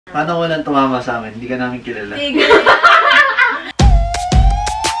Paano walang tumama sa amin? Hindi ka namin kilala. Hey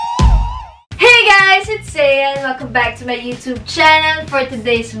guys, it's Chelseah and welcome back to my YouTube channel. For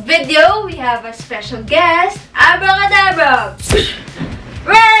today's video, we have a special guest, Abracadabra,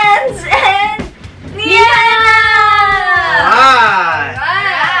 RANZ and NIANA! Alright!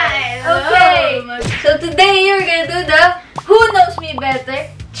 Okay, so today you're gonna do the Who Knows Me Better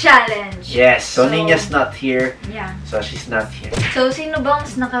challenge. Yes, so Nina's not here. Yeah. So she's not here. So, sino bang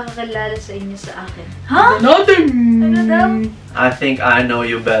mas nakakakilala sa inyo sa akin? Huh? Nothing! Ano daw? I think I know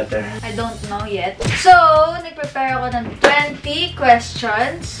you better. I don't know yet. So, nag-prepare ako ng 20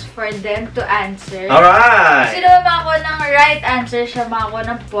 questions for them to answer. Alright! Kung sino man makakuha ng right answer, siya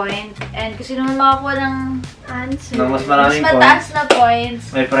makakuha ng point. And kung sino man makakuha ng answer, mas maraming mataas na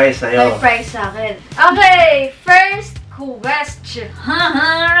points, may prize sa'yo. may prize sa akin. Okay, first question.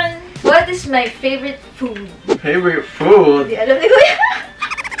 What is my favorite food? Favorite food? Hindi alam ni Kuya.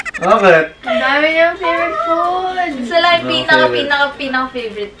 Bakit? Ang dami niyang favorite food. Isa lang yung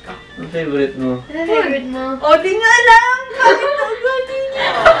pinaka-favorite ko. Ang favorite mo? Ano favorite mo? O, di nga alam! Bakit ako niya?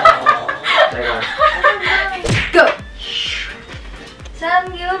 Teka. Go!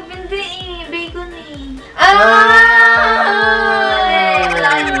 Samgyup, hindi eh. Bacon eh. Wala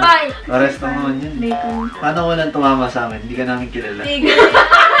kang bite. Pares naman yun. Bacon. Paano walang tumama sa amin? Hindi ka namin kilala.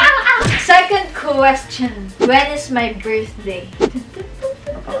 Second question. When is my birthday?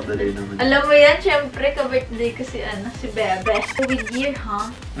 Napakadali naman. Alam mo yan, syempre, ka-birthday ko si Bebe. With year, huh?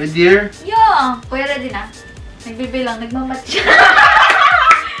 With year? Yeah! Kuya, ready na? Nagbibilang, nagmamat siya.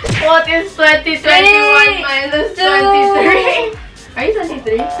 What is 2021 minus 23? Are you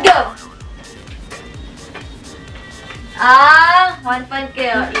 23? Go! 1 point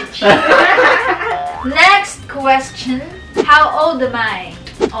kayo each. Next question. How old am I?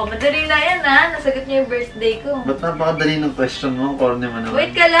 Oh, madali na yan ha. Nasagot niyo yung birthday ko. Ba't napakadali ng question mo? Corny mo naman.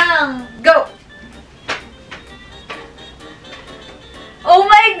 Wait ka lang. Go! Oh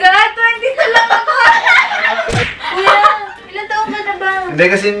my God! 20 na lang ako! Kuya, ilan taong ka na ba? Hindi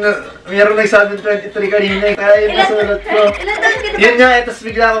kasi mayroong nagsabi 23 kanina eh. Kaya yung nasulat ko. Ilan taong ka na ba? Yun nga eh, tapos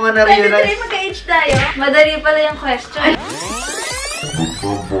bigla ko nga na-realize. 23 magka-age tayo. Madali pala yung question.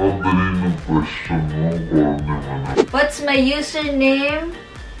 What's my username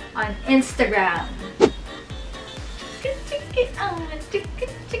on Instagram?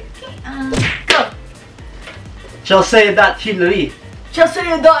 Go! Chelseah Hilary.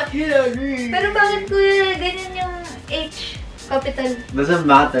 Chelseah Hilary. Pero bakit kuya ganyan yung H? Capital. Doesn't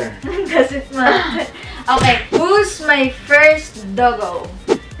matter. Does it matter? Okay. Who's my first doggo?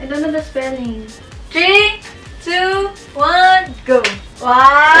 I don't know the spelling. 3, 2, 1, go!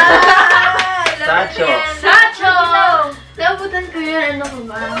 Wow! Sacho. Sacho! Nabutan ko yun. Ano ko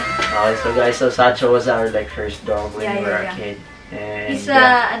ba? Okay, so guys, so Sacho was our like first dog when Yeah, we were yeah, a kid. And He's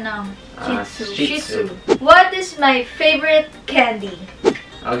a, Shih Tzu. What is my favorite candy?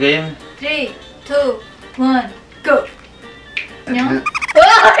 Okay. 3, 2, 1, go! Yung?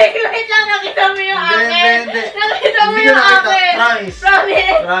 Uy! Wait lang! Nakita mo yung akin! Hindi. Nakita mo Hindi yung ko nakita. akin! Promise.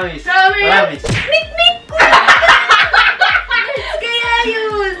 Promise! Promise. Promise. Promise. Nick! Nerds kaya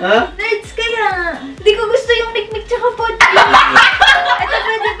yun! Ha? Nerds kaya! Hindi ko gusto yung Nick tsaka Podgy. Ito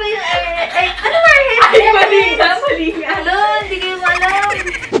pwede ba yung ano Marhead? Ay, mali nga! Mali nga! Hello, hindi kayo alam.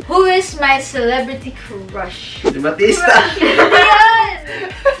 Who is my celebrity crush? Si Batista. Yan!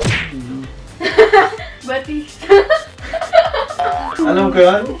 Batista. Alam ko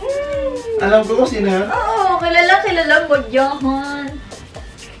yan? Alam ko kung sino yan? Oo, kilala mo yan.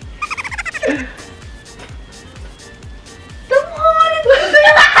 Tamhan!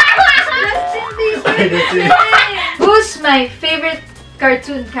 Justin Bieber. Who's my favorite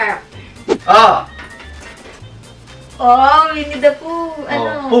cartoon character? Ah! Oh, Winnie the Pooh.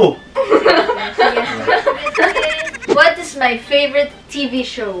 Ano? Pooh. What is my favorite TV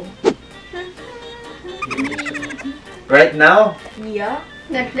show? Right now? Yeah.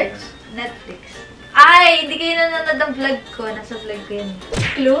 Netflix. Netflix. Ay, hindi kayo nanonood ng vlog ko. Nasa vlog ko yun.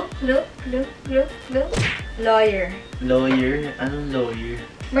 Clue? Lawyer. Lawyer? Anong lawyer?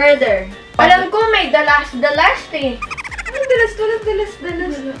 Murder. Alam ko may the last eh. Anong dalas?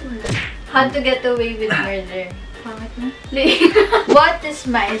 How to get away with murder. Pangit na. What is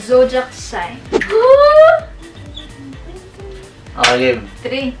my zodiac sign? Okay, game.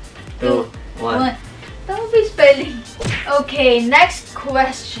 3, 2, 1. 1. Tama ba yung spelling? Okay, next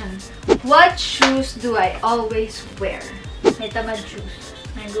question. What shoes do I always wear? May tamad shoes.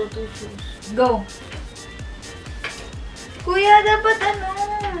 My go-to shoes. Go! Kuya, dapat ano?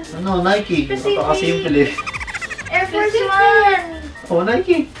 Ano, Nike? Specific. Napakasimple eh. Air Force One! Oh,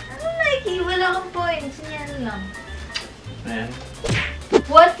 Nike. Ano Nike? Wala kang points. Yan lang. Ayan.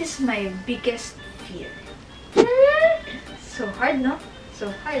 What is my biggest fear? So hard, no? So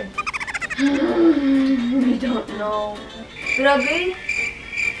hard. We don't know. Grabe.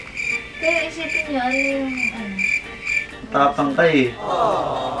 Kaya isipin niyo, ano yung ano? Tapang ka eh.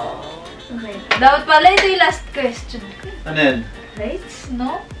 Okay. Dapat pala ito yung last question. Ano yan? Right?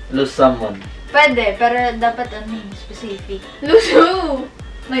 No? Lose someone. Pwede, pero dapat ano yung specific. Luso!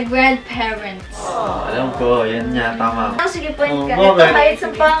 My grandparents. Alam ko, yan nga, tama. Oh, sige, point ka. Oh, Ito bakit? kahit sa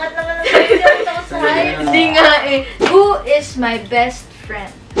pangat naman ang sabi ko sa height. Hindi nga eh. Who is my best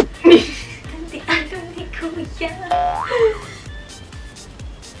friend? Hindi alam ni Kuya.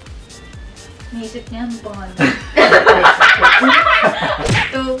 Naisip niya ang pangalan.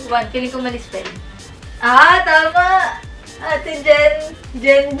 2, 1. Feeling ko mali-spell. Ah, tama! Ate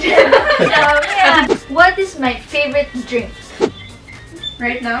Jen. Sabi ah. What is my favorite drink?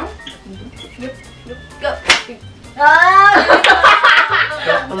 Right now? Go. Ah!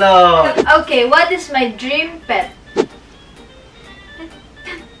 Hello! Okay, what is my dream pet?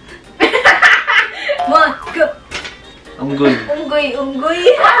 One, go! Unggoy. Unggoy.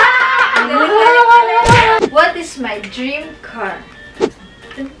 What is my dream car?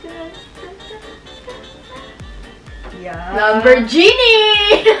 Yeah. Lamborghini!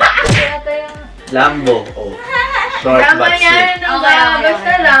 Yata yung... Lambo. Oh. Short Tama but yan. sweet. Ano Okay, ba? okay,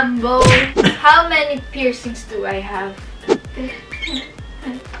 Basta okay. Lambo. How many piercings do I have?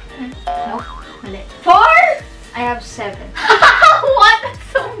 No, mali. 4? I have 7. What? That's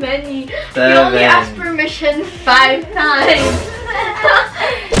so many. You only 7. asked permission 5 times.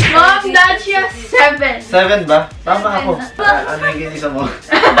 Mom, Dad, she has 7. 7 ba? Tama ako. Seven. Ano yung ginisa mo?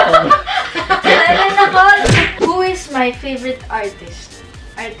 Alam ako. Who is my favorite artist?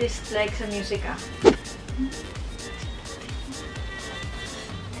 Artist like sa music ah.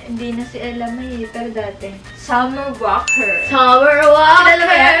 Hindi na si Ella may pero dati. Summer Walker. Summer Kilala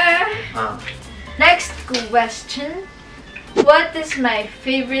mo yan? Walker. Ah. Next question. What is my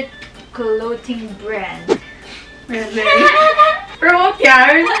favorite clothing brand? Really? Promote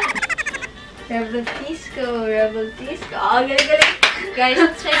yarn. Rebel Tisco. Oh, galing. Guys,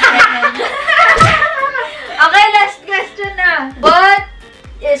 let's try again. Okay, last question na. What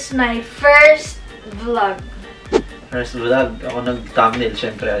is my first vlog? First vlog. Ako nag-thumbnail,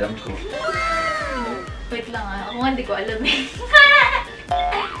 syempre alam ko. Wait lang ah. Ako nga hindi ko alam eh.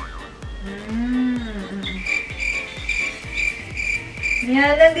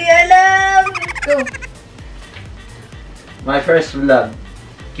 Yan, hindi alam. Go. My first vlog.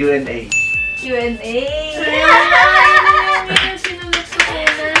 Q&A. Q&A. Sinunod sa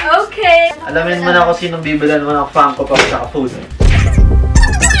Okay. Alamin mo na kung sinong bibilan mo ng Funko Pop sa food.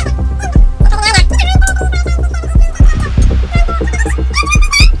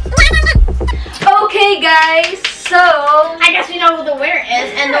 Okay, guys. So, I guess we know who the winner is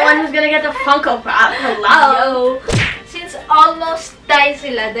and the one who's gonna get the Funko Pop. Hello. Since almost tie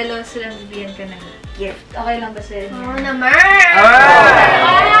sila, dalawa silang bibigyan ka ng gift. Okay lang ba sa inyo? Oo naman.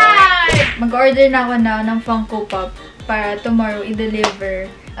 Alright! Mag-order na ako na ng Funko Pop para tomorrow i-deliver.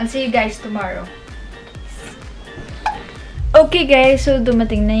 I'll see you guys tomorrow. Okay guys, so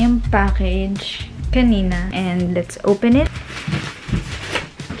dumating na yung package kanina. And let's open it.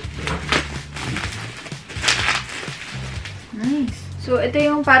 Nice. So ito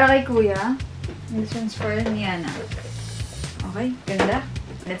yung para kay Kuya. This one's for NIANA. Okay, ganda.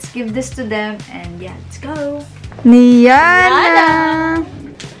 Let's give this to them and yeah, let's go. NIANA!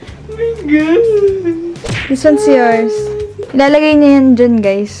 Oh my God! This one's yours. Ilalagay niya yan dyan,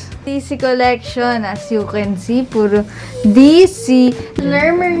 guys. DC collection, as you can see, puro DC.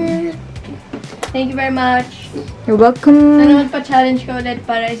 Lermer. Thank you very much. You're welcome. Sana magpa-challenge ka ulit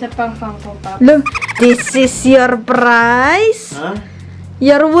para isa pang Funko Pop. Look, this is your prize. Ha?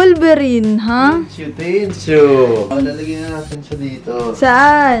 Your Wolverine, ha? Tinsu. Lalagyan na natin siya dito.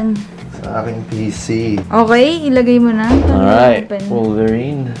 Saan? Sa aking PC. Okay, ilagay mo na. Alright, Open.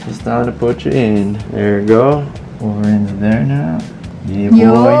 Wolverine. It's time to put you in. There you go. Wolverine's there now. Yeah, boy.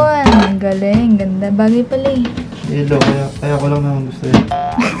 Yun, ang galing. Ganda. Bagay pala eh. Hello, kaya ko lang naman gusto yun.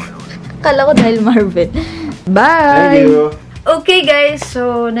 Kala ko dahil Marvel. Bye! Thank you. Okay guys,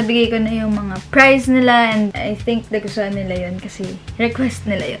 so nabigay ko na yung mga prize nila and I think nagustuhan nila yun kasi request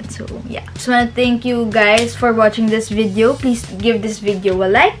nila yun. So yeah. Just wanna thank you guys for watching this video. Please give this video a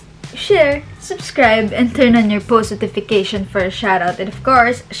like, share, subscribe, and turn on your post notification for a shout out. And of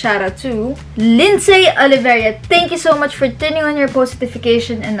course, shout out to Lindsay Oliveria. Thank you so much for turning on your post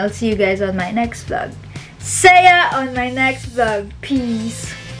notification and I'll see you guys on my next vlog. See ya on my next vlog. Peace.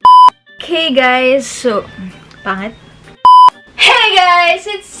 Okay guys, so pangit. Hey guys,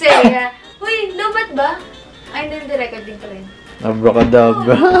 it's Chelseah. Uy, lubat ba? Ay, hindi, recording pala yun.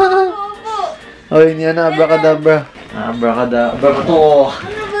 Abracadabra. Opo. Oy, NIANA, abracadabra. Abracadabra pa to.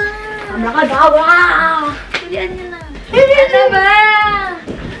 Ano ba? Nakadawa! Tulian nyo na. Ano ba?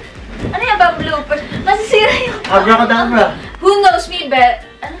 Ano yung bang bloopers? Masisira yung... Abracadabra. Who knows me better?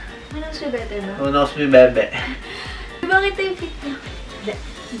 Ano? Who knows me better ba? Who knows me, bebe? Bakit yung fit niya?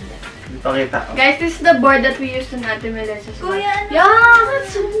 Hindi pa kita. Guys, this is the board that we used in Ate Melissa's one. Kuya, ano? Yeah,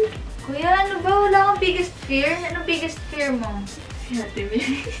 that's so... Kuya, ano ba? Wala kang biggest fear? Anong biggest fear mo? Si Ate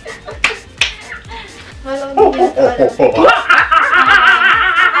Melissa. Wala kang biggest fear.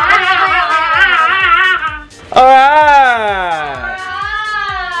 Alright!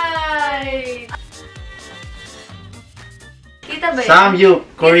 Right! Kita ba yan? Samyuk,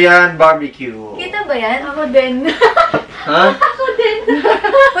 Korean barbecue. Kita ba yan? Ako din. Ha? Ako din.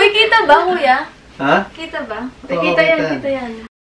 Uy, kita ba, kuya? Ha? Kita ba? Kita yan, kita yan.